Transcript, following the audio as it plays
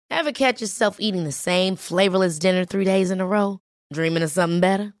Ever catch yourself eating the same flavorless dinner 3 days in a row? Dreaming of something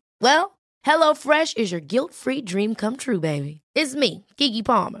better? Well, HelloFresh is your guilt-free dream come true, baby. It's me, Keke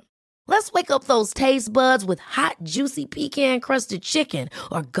Palmer. Let's wake up those taste buds with hot, juicy pecan-crusted chicken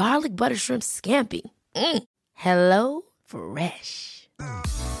or garlic butter shrimp scampi. Hello Fresh.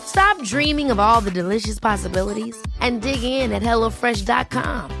 Stop dreaming of all the delicious possibilities and dig in at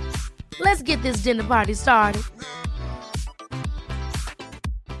HelloFresh.com. Let's get this dinner party started.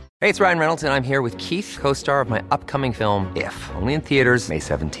 Hey, it's Ryan Reynolds, and I'm here with Keith, co-star of my upcoming film, If, only in theaters May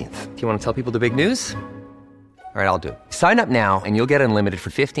 17th. Do you want to tell people the big news? All right, I'll do it. Sign up now and you'll get unlimited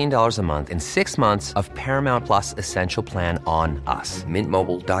for $15 a month and 6 months of Paramount Plus Essential Plan on us.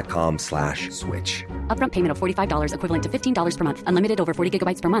 MintMobile.com/switch. Upfront payment of $45 equivalent to $15 per month. Unlimited over 40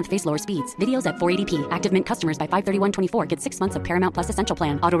 gigabytes per month. Face lower speeds. Videos at 480p. Active Mint customers by 531.24 get 6 months of Paramount Plus Essential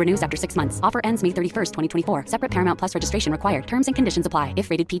Plan. Auto renews after 6 months. Offer ends May 31st, 2024. Separate Paramount Plus registration required. Terms and conditions apply if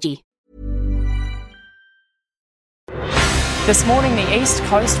rated PG. This morning, the East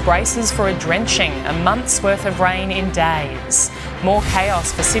Coast braces for a drenching, a month's worth of rain in days. More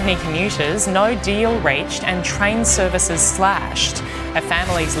chaos for Sydney commuters, no deal reached and train services slashed. A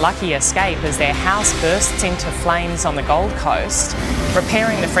family's lucky escape as their house bursts into flames on the Gold Coast.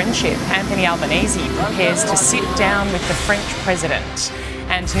 Repairing the friendship, Anthony Albanese prepares to sit down with the French president.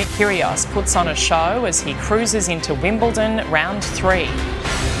 And Nick Kyrgios puts on a show as he cruises into Wimbledon round 3.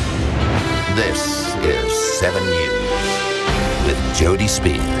 This is 7 News with Jody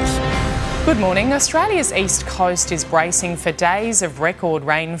Spears. Good morning. Australia's east coast is bracing for days of record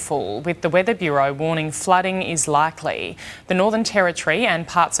rainfall, with the Weather Bureau warning flooding is likely. The Northern Territory and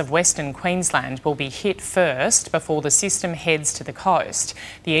parts of Western Queensland will be hit first before the system heads to the coast.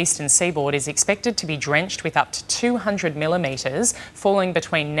 The eastern seaboard is expected to be drenched with up to 200 millimetres, falling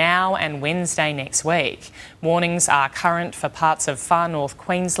between now and Wednesday next week. Warnings are current for parts of far north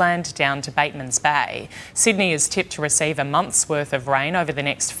Queensland down to Batemans Bay. Sydney is tipped to receive a month's worth of rain over the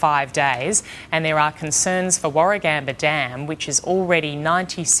next 5 days. And there are concerns for Warragamba Dam, which is already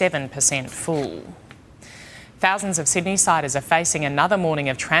 97% full. Thousands of Sydney-siders are facing another morning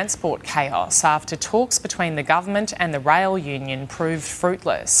of transport chaos after talks between the government and the rail union proved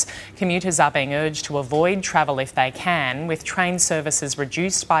fruitless. Commuters are being urged to avoid travel if they can, with train services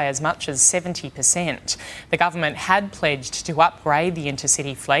reduced by as much as 70%. The government had pledged to upgrade the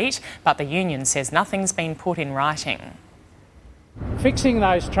intercity fleet, but the union says nothing's been put in writing. Fixing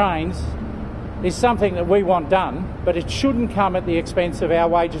those trains is something that we want done, but it shouldn't come at the expense of our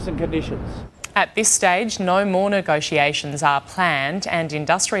wages and conditions. At this stage, no more negotiations are planned and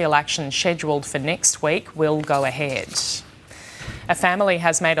industrial action scheduled for next week will go ahead. A family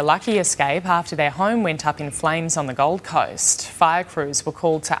has made a lucky escape after their home went up in flames on the Gold Coast. Fire crews were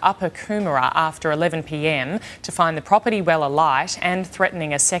called to Upper Coomera after 11 p.m. to find the property well alight and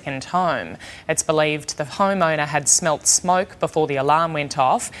threatening a second home. It's believed the homeowner had smelt smoke before the alarm went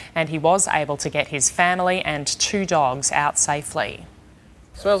off and he was able to get his family and 2 dogs out safely.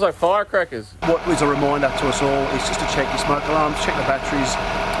 Smells like firecrackers. What was a reminder to us all is just to check your smoke alarms, check the batteries,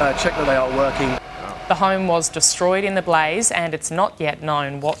 check that they are working. The home was destroyed in the blaze and it's not yet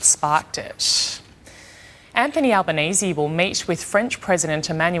known what sparked it. Anthony Albanese will meet with French President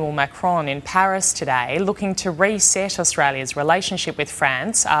Emmanuel Macron in Paris today, looking to reset Australia's relationship with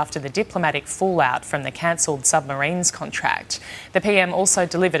France after the diplomatic fallout from the cancelled submarines contract. The PM also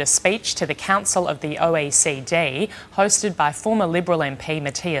delivered a speech to the Council of the OECD, hosted by former Liberal MP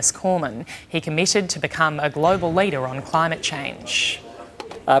Matthias Cormann. He committed to become a global leader on climate change.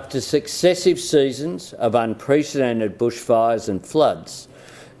 After successive seasons of unprecedented bushfires and floods,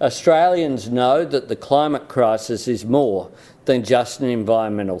 Australians know that the climate crisis is more than just an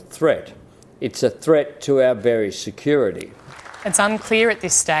environmental threat. It's a threat to our very security. It's unclear at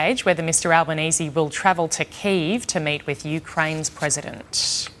this stage whether Mr Albanese will travel to Kyiv to meet with Ukraine's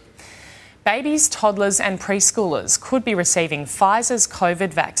president. Babies, toddlers and preschoolers could be receiving Pfizer's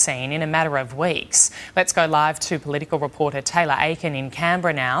COVID vaccine in a matter of weeks. Let's go live to political reporter Taylor Aiken in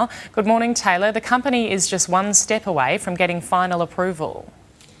Canberra now. Good morning, Taylor. The company is just one step away from getting final approval.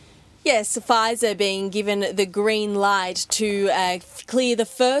 Yes, Pfizer being given the green light to clear the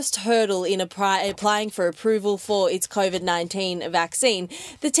first hurdle in applying for approval for its COVID-19 vaccine.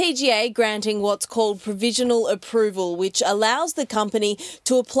 The TGA granting what's called provisional approval, which allows the company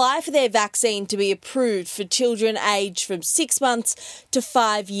to apply for their vaccine to be approved for children aged from 6 months to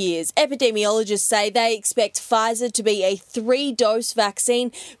 5 years. Epidemiologists say they expect Pfizer to be a 3-dose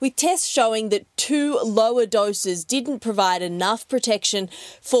vaccine, with tests showing that 2 lower doses didn't provide enough protection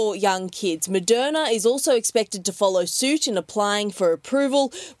for young young kids. Moderna is also expected to follow suit in applying for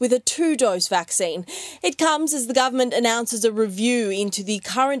approval with a 2-dose vaccine. It comes as the government announces a review into the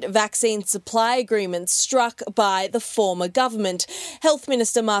current vaccine supply agreements struck by the former government. Health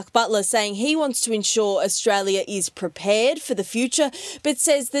Minister Mark Butler saying he wants to ensure Australia is prepared for the future, but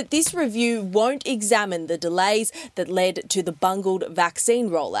says that this review won't examine the delays that led to the bungled vaccine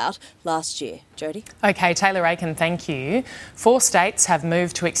rollout last year. Jodie? OK, Taylor Aiken, thank you. 4 states have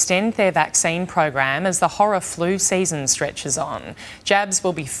moved to extend their vaccine program as the horror flu season stretches on. Jabs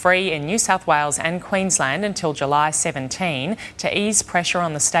will be free in New South Wales and Queensland until July 17 to ease pressure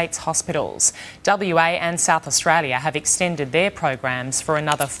on the state's hospitals. WA and South Australia have extended their programs for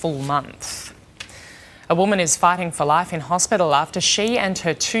another full month. A woman is fighting for life in hospital after she and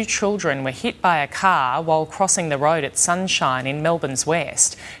her 2 children were hit by a car while crossing the road at Sunshine in Melbourne's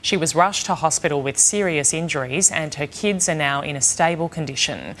west. She was rushed to hospital with serious injuries and her kids are now in a stable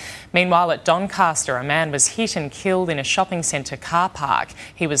condition. Meanwhile, at Doncaster, a man was hit and killed in a shopping centre car park.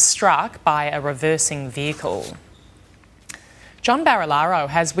 He was struck by a reversing vehicle. John Barilaro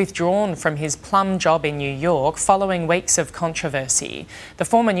has withdrawn from his plum job in New York following weeks of controversy. The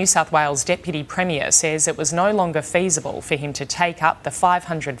former New South Wales Deputy Premier says it was no longer feasible for him to take up the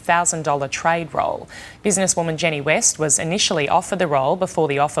 $500,000 trade role. Businesswoman Jenny West was initially offered the role before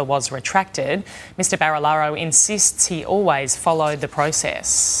the offer was retracted. Mr Barilaro insists he always followed the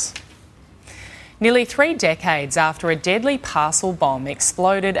process. Nearly 3 decades after a deadly parcel bomb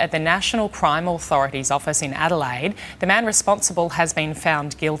exploded at the National Crime Authority's office in Adelaide, the man responsible has been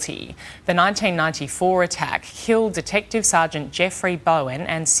found guilty. The 1994 attack killed Detective Sergeant Jeffrey Bowen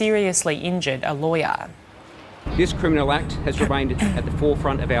and seriously injured a lawyer. This criminal act has remained at the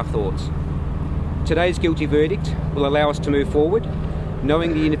forefront of our thoughts. Today's guilty verdict will allow us to move forward,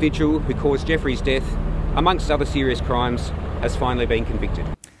 knowing the individual who caused Jeffrey's death, amongst other serious crimes, has finally been convicted.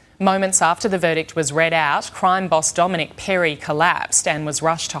 Moments after the verdict was read out, crime boss Dominic Perry collapsed and was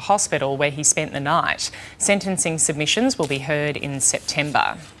rushed to hospital where he spent the night. Sentencing submissions will be heard in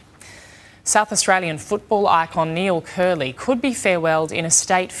September. South Australian football icon Neil Curley could be farewelled in a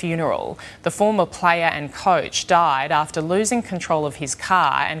state funeral. The former player and coach died after losing control of his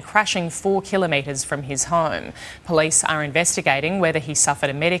car and crashing 4 kilometres from his home. Police are investigating whether he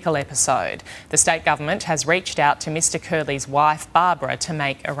suffered a medical episode. The state government has reached out to Mr Curley's wife Barbara to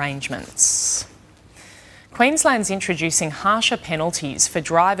make arrangements. Queensland's introducing harsher penalties for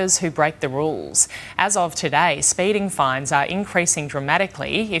drivers who break the rules. As of today, speeding fines are increasing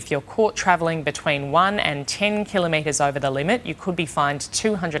dramatically. If you're caught travelling between 1 and 10 kilometres over the limit, you could be fined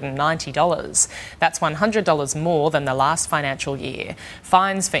 $290. That's $100 more than the last financial year.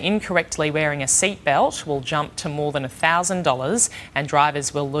 Fines for incorrectly wearing a seatbelt will jump to more than $1,000 and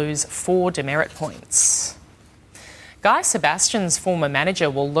drivers will lose 4 demerit points. Guy Sebastian's former manager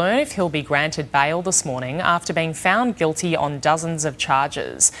will learn if he'll be granted bail this morning after being found guilty on dozens of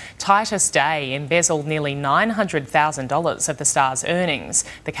charges. Titus Day embezzled nearly $900,000 of the Star's earnings.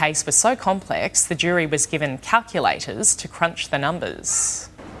 The case was so complex, the jury was given calculators to crunch the numbers.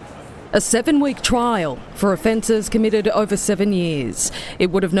 A 7-week trial for offences committed over 7 years. It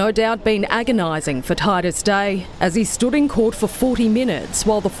would have no doubt been agonising for Titus Day as he stood in court for 40 minutes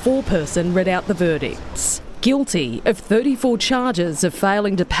while the foreperson read out the verdicts. Guilty of 34 charges of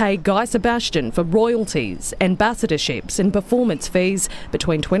failing to pay Guy Sebastian for royalties, ambassadorships and performance fees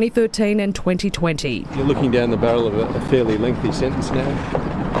between 2013 and 2020. You're looking down the barrel of a fairly lengthy sentence now.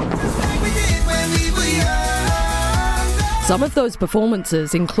 Some of those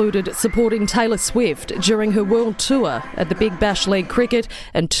performances included supporting Taylor Swift during her world tour at the Big Bash League Cricket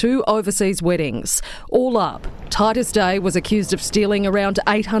and 2 overseas weddings. All up, Titus Day was accused of stealing around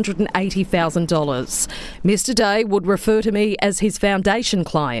 $880,000. Mr Day would refer to me as his foundation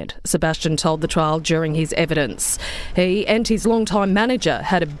client, Sebastian told the trial during his evidence. He and his longtime manager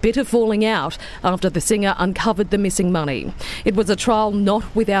had a bitter falling out after the singer uncovered the missing money. It was a trial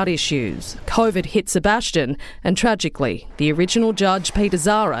not without issues. COVID hit Sebastian and tragically, the original judge, Peter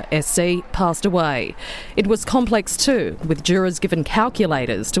Zara, SC, passed away. It was complex too, with jurors given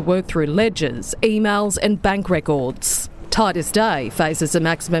calculators to work through ledgers, emails and bank records. Titus Day faces a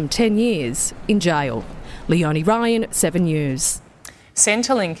maximum 10 years in jail. Leonie Ryan, 7 News.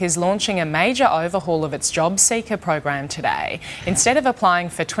 Centrelink is launching a major overhaul of its job seeker program today. Instead of applying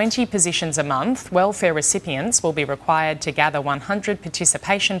for 20 positions a month, welfare recipients will be required to gather 100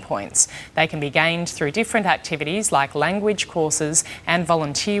 participation points. They can be gained through different activities like language courses and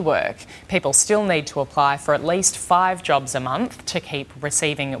volunteer work. People still need to apply for at least 5 jobs a month to keep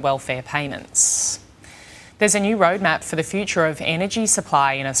receiving welfare payments. There's a new roadmap for the future of energy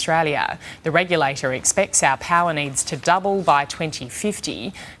supply in Australia. The regulator expects our power needs to double by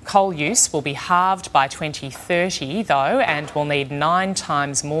 2050. Coal use will be halved by 2030, though, and will need 9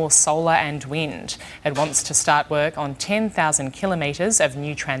 times more solar and wind. It wants to start work on 10,000 kilometres of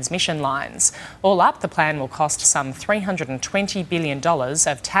new transmission lines. All up, the plan will cost some $320 billion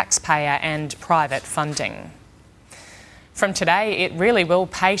of taxpayer and private funding. From today, it really will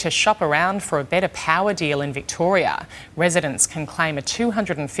pay to shop around for a better power deal in Victoria. Residents can claim a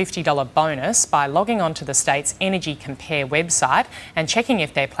 $250 bonus by logging onto the state's Energy Compare website and checking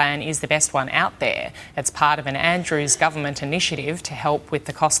if their plan is the best one out there. It's part of an Andrews government initiative to help with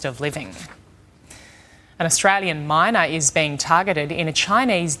the cost of living. An Australian miner is being targeted in a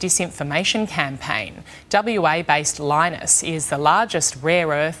Chinese disinformation campaign. WA-based Lynas is the largest rare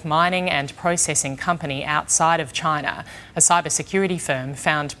earth mining and processing company outside of China. A cybersecurity firm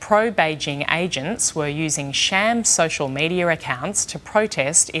found pro-Beijing agents were using sham social media accounts to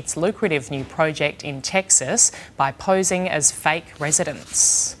protest its lucrative new project in Texas by posing as fake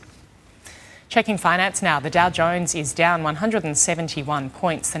residents. Checking finance now, the Dow Jones is down 171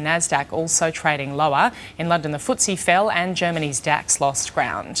 points. The Nasdaq also trading lower. In London, the FTSE fell and Germany's DAX lost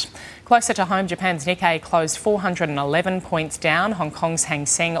ground. Closer to home, Japan's Nikkei closed 411 points down. Hong Kong's Hang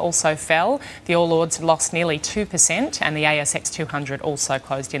Seng also fell. The All Ords lost nearly 2% and the ASX 200 also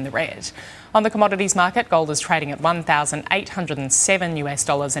closed in the red. On the commodities market, gold is trading at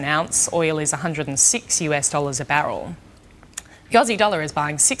 $1,807 an ounce. Oil is $106 a barrel. The Aussie dollar is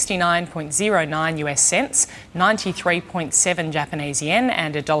buying 69.09 US cents, 93.7 Japanese yen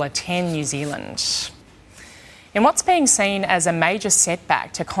and $1.10 New Zealand. In what's being seen as a major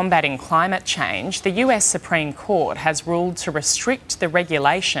setback to combating climate change, the US Supreme Court has ruled to restrict the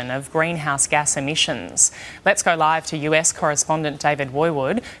regulation of greenhouse gas emissions. Let's go live to US correspondent David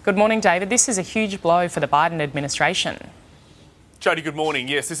Woiwod. Good morning, David. This is a huge blow for the Biden administration. Jody, good morning.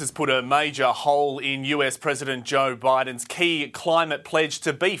 Yes, this has put a major hole in US President Joe Biden's key climate pledge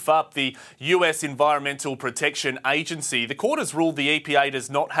to beef up the US Environmental Protection Agency. The court has ruled the EPA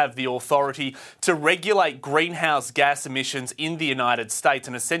does not have the authority to regulate greenhouse gas emissions in the United States,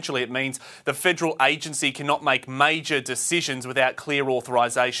 and essentially it means the federal agency cannot make major decisions without clear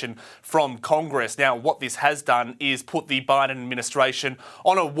authorization from Congress. Now, what this has done is put the Biden administration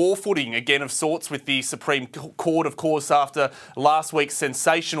on a war footing again of sorts with the Supreme Court, of course, after last week's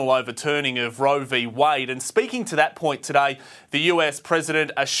sensational overturning of Roe v. Wade. And speaking to that point today, the US President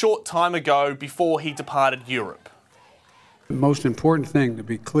a short time ago before he departed Europe. The most important thing to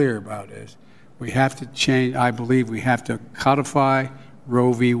be clear about is we have to change, I believe we have to codify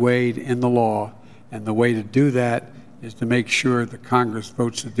Roe v. Wade in the law. And the way to do that is to make sure the Congress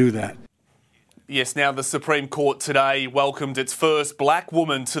votes to do that. Yes, now the Supreme Court today welcomed its first black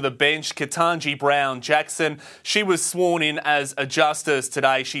woman to the bench, Ketanji Brown Jackson. She was sworn in as a justice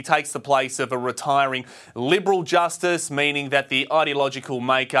today. She takes the place of a retiring Liberal justice, meaning that the ideological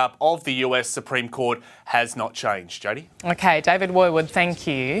makeup of the US Supreme Court has not changed. Jody? OK, David Woiwod, thank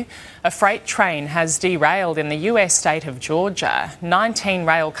you. A freight train has derailed in the US state of Georgia. 19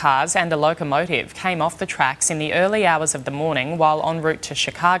 rail cars and a locomotive came off the tracks in the early hours of the morning while en route to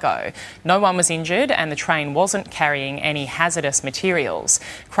Chicago. No one was injured and the train wasn't carrying any hazardous materials.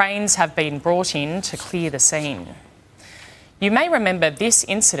 Cranes have been brought in to clear the scene. You may remember this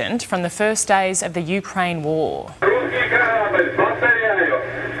incident from the first days of the Ukraine war.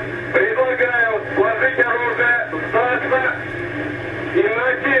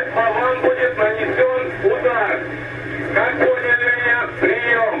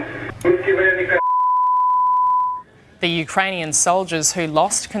 The Ukrainian soldiers who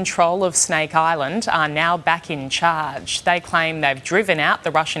lost control of Snake Island are now back in charge. They claim they've driven out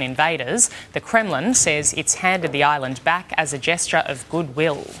the Russian invaders. The Kremlin says it's handed the island back as a gesture of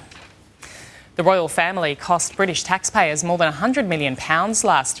goodwill. The royal family cost British taxpayers more than £100 million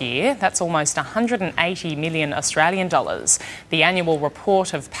last year. That's almost 180 million Australian dollars. The annual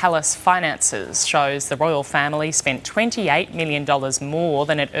report of Palace Finances shows the royal family spent $28 million more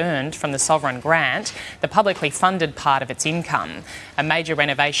than it earned from the sovereign grant, the publicly funded part of its income. A major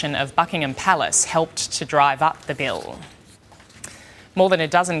renovation of Buckingham Palace helped to drive up the bill. More than a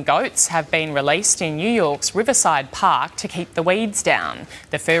dozen goats have been released in New York's Riverside Park to keep the weeds down.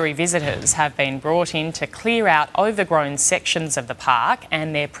 The furry visitors have been brought in to clear out overgrown sections of the park,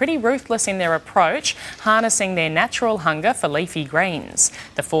 and they're pretty ruthless in their approach, harnessing their natural hunger for leafy greens.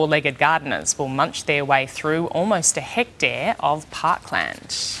 The four-legged gardeners will munch their way through almost a hectare of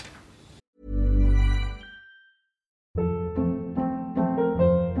parkland.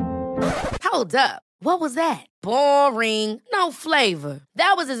 Hold Hold up. What was that? Boring. No flavor.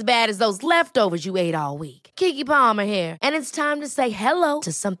 That was as bad as those leftovers you ate all week. Keke Palmer here, and it's time to say hello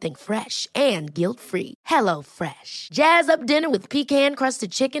to something fresh and guilt-free. Hello Fresh. Jazz up dinner with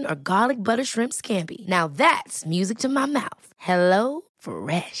pecan-crusted chicken or garlic butter shrimp scampi. Now that's music to my mouth. Hello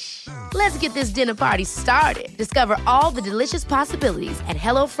Fresh. Let's get this dinner party started. Discover all the delicious possibilities at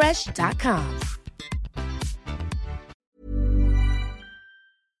hellofresh.com.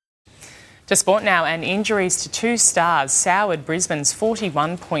 To sport now, and injuries to two stars soured Brisbane's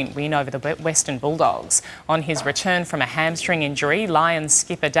 41-point win over the Western Bulldogs. On his return from a hamstring injury, Lions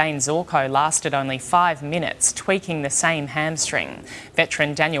skipper Dane Zorko lasted only 5 minutes, tweaking the same hamstring.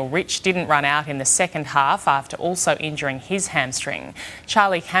 Veteran Daniel Rich didn't run out in the second half after also injuring his hamstring.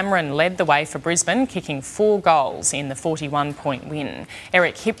 Charlie Cameron led the way for Brisbane, kicking 4 goals in the 41-point win.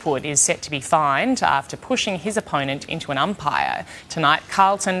 Eric Hipwood is set to be fined after pushing his opponent into an umpire. Tonight,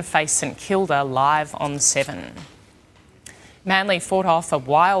 Carlton face St Kilda live on 7. Manly fought off a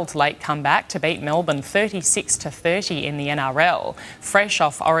wild late comeback to beat Melbourne 36-30 in the NRL. Fresh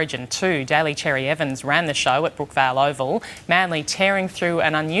off Origin 2, Daly Cherry Evans ran the show at Brookvale Oval. Manly tearing through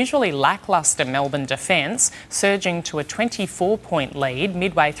an unusually lacklustre Melbourne defence, surging to a 24-point lead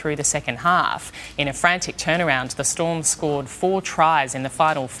midway through the second half. In a frantic turnaround, the Storm scored 4 tries in the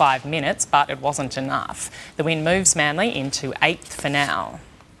final 5 minutes, but it wasn't enough. The win moves Manly into 8th for now.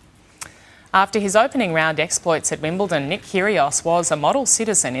 After his opening round exploits at Wimbledon, Nick Kyrgios was a model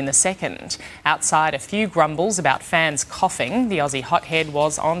citizen in the second. Outside a few grumbles about fans coughing, the Aussie hothead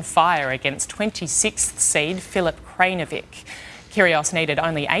was on fire against 26th seed Filip Krajinovic. Kyrgios needed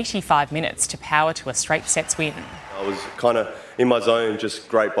only 85 minutes to power to a straight sets win. I was kind of in my zone, just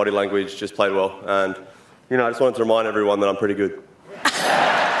great body language, just played well. And, I just wanted to remind everyone that I'm pretty good.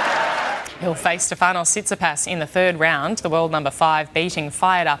 He'll face Stefanos Tsitsipas in the third round, the world number 5 beating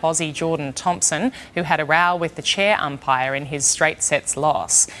fired-up Aussie Jordan Thompson, who had a row with the chair umpire in his straight sets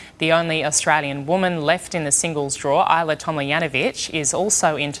loss. The only Australian woman left in the singles draw, Ajla Tomljanovic, is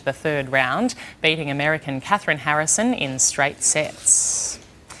also into the third round, beating American Catherine Harrison in straight sets.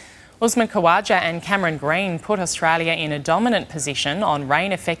 Usman Khawaja and Cameron Green put Australia in a dominant position on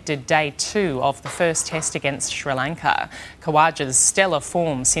rain-affected day 2 of the first test against Sri Lanka. Khawaja's stellar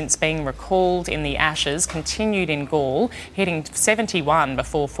form since being recalled in the Ashes continued in Galle, hitting 71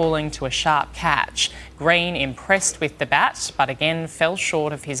 before falling to a sharp catch. Green impressed with the bat, but again fell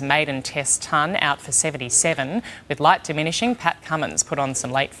short of his maiden test ton, out for 77. With light diminishing, Pat Cummins put on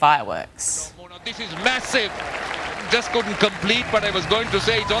some late fireworks. This is massive. Just couldn't complete, but I was going to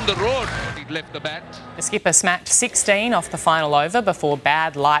say it's on the road. He left the bat. The skipper smacked 16 off the final over before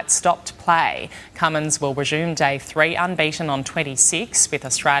bad light stopped play. Cummins will resume day 3 unbeaten on 26, with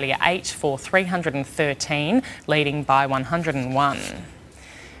Australia 8 for 313, leading by 101.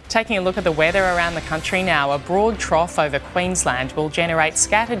 Taking a look at the weather around the country now, a broad trough over Queensland will generate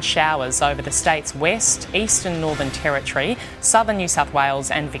scattered showers over the state's west, eastern Northern Territory, southern New South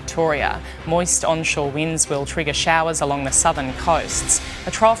Wales and Victoria. Moist onshore winds will trigger showers along the southern coasts.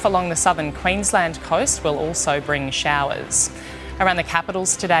 A trough along the southern Queensland coast will also bring showers. Around the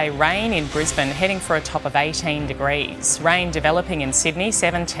capitals today, rain in Brisbane heading for a top of 18 degrees. Rain developing in Sydney,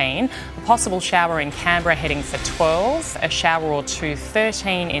 17. A possible shower in Canberra heading for 12. A shower or two,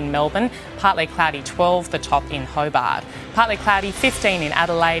 13 in Melbourne. Partly cloudy, 12, the top in Hobart. Partly cloudy, 15 in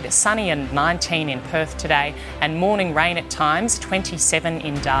Adelaide. Sunny and 19 in Perth today. And morning rain at times, 27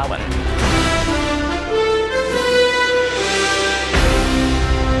 in Darwin.